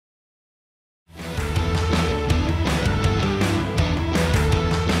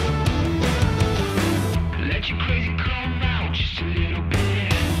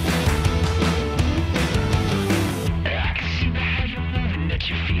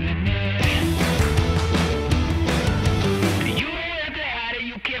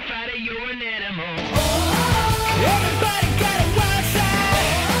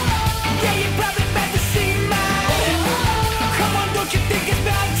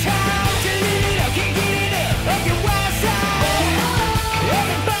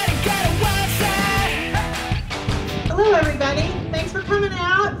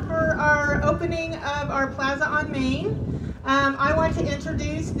I want to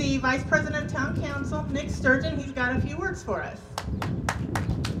introduce the Vice President of Town Council, Nick Sturgeon. He's got a few words for us.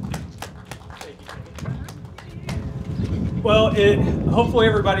 Well, hopefully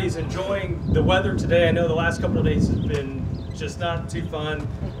everybody's enjoying the weather today. I know the last couple of days has been just not too fun.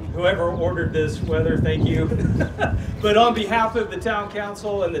 Whoever ordered this weather, thank you. But on behalf of the Town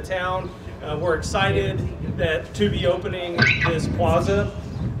Council and the town, we're excited to be opening this plaza.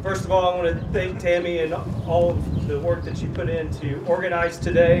 First of all, I want to thank Tammy and all of the work that she put in to organize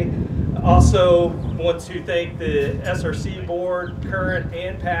today. Also want to thank the SRC board, current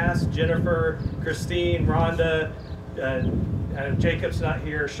and past, Jennifer, Christine, Rhonda, Jacob's not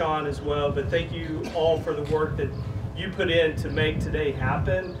here, Sean as well, but thank you all for the work that you put in to make today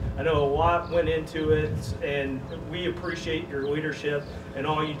happen. I know a lot went into it, and we appreciate your leadership and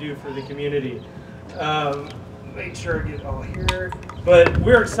all you do for the community. Make sure I get all here. But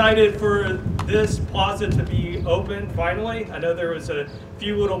we're excited for this plaza to be open finally. I know there was a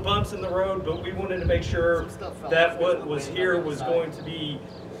few little bumps in the road, but we wanted to make sure that what was here was going to be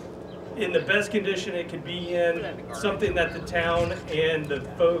in the best condition it could be in, something that the town and the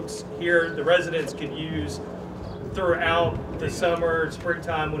folks here, the residents, could use throughout the summer,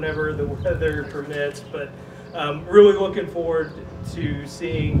 springtime, whenever the weather permits. But really looking forward to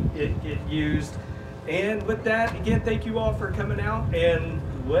seeing it get used. And with that, again, thank you all for coming out, and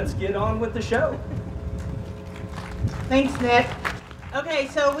let's get on with the show. Thanks, Nick. Okay,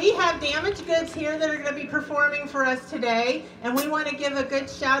 so we have damaged goods here that are going to be performing for us today, and we want to give a good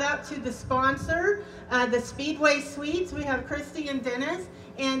shout out to the sponsor, the Speedway Suites. We have Christy and Dennis,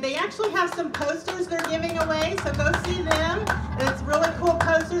 and they actually have some posters they're giving away, so go see them. It's really cool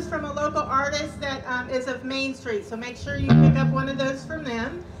posters from a local artist that is of Main Street, so make sure you pick up one of those from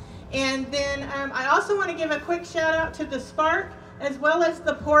them. And then I also want to give a quick shout out to the Spark as well as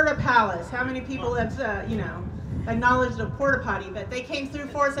the Porta Palace. How many people have, acknowledged a porta potty, but they came through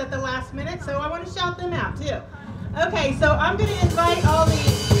for us at the last minute, so I want to shout them out too. Okay, so I'm going to invite all the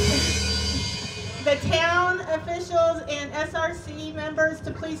town officials and SRC members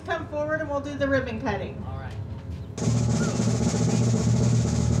to please come forward, and we'll do the ribbon cutting.